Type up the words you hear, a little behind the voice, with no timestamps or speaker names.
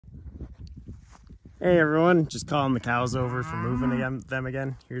Hey everyone, just calling the cows over for moving them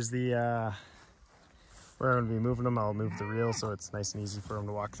again. Here's the where I'm going to be moving them. I'll move the reel so it's nice and easy for them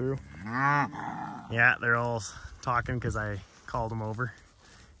to walk through. Yeah, they're all talking because I called them over.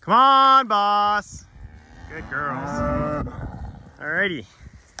 Come on, boss. Good girls. Alrighty,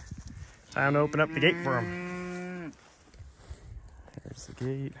 time to open up the gate for them. There's the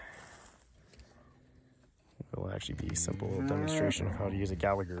gate. It will actually be a simple little demonstration of how to use a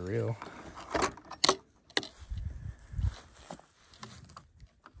Gallagher reel.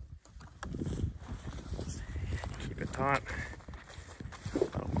 Keep it taut.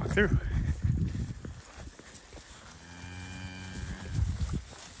 I'll walk through.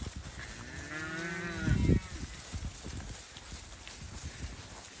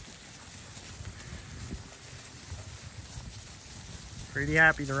 Pretty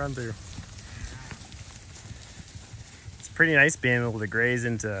happy to run through. It's pretty nice being able to graze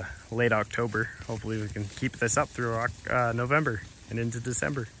into late October. Hopefully we can keep this up through November and into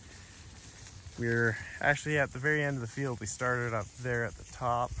December. We're actually at the very end of the field. We started up there at the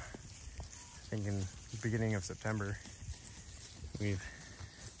top, I think in the beginning of September. We've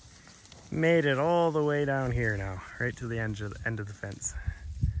made it all the way down here now, right to the end of the fence.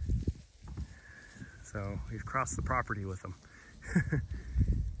 So we've crossed the property with them.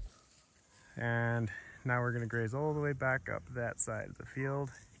 And now we're going to graze all the way back up that side of the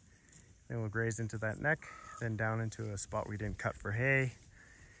field. Then we'll graze into that neck, then down into a spot we didn't cut for hay.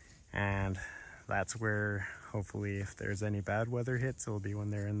 And that's where hopefully if there's any bad weather hits, it'll be when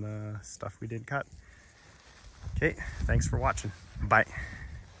they're in the stuff we didn't cut. Okay, thanks for watching. Bye.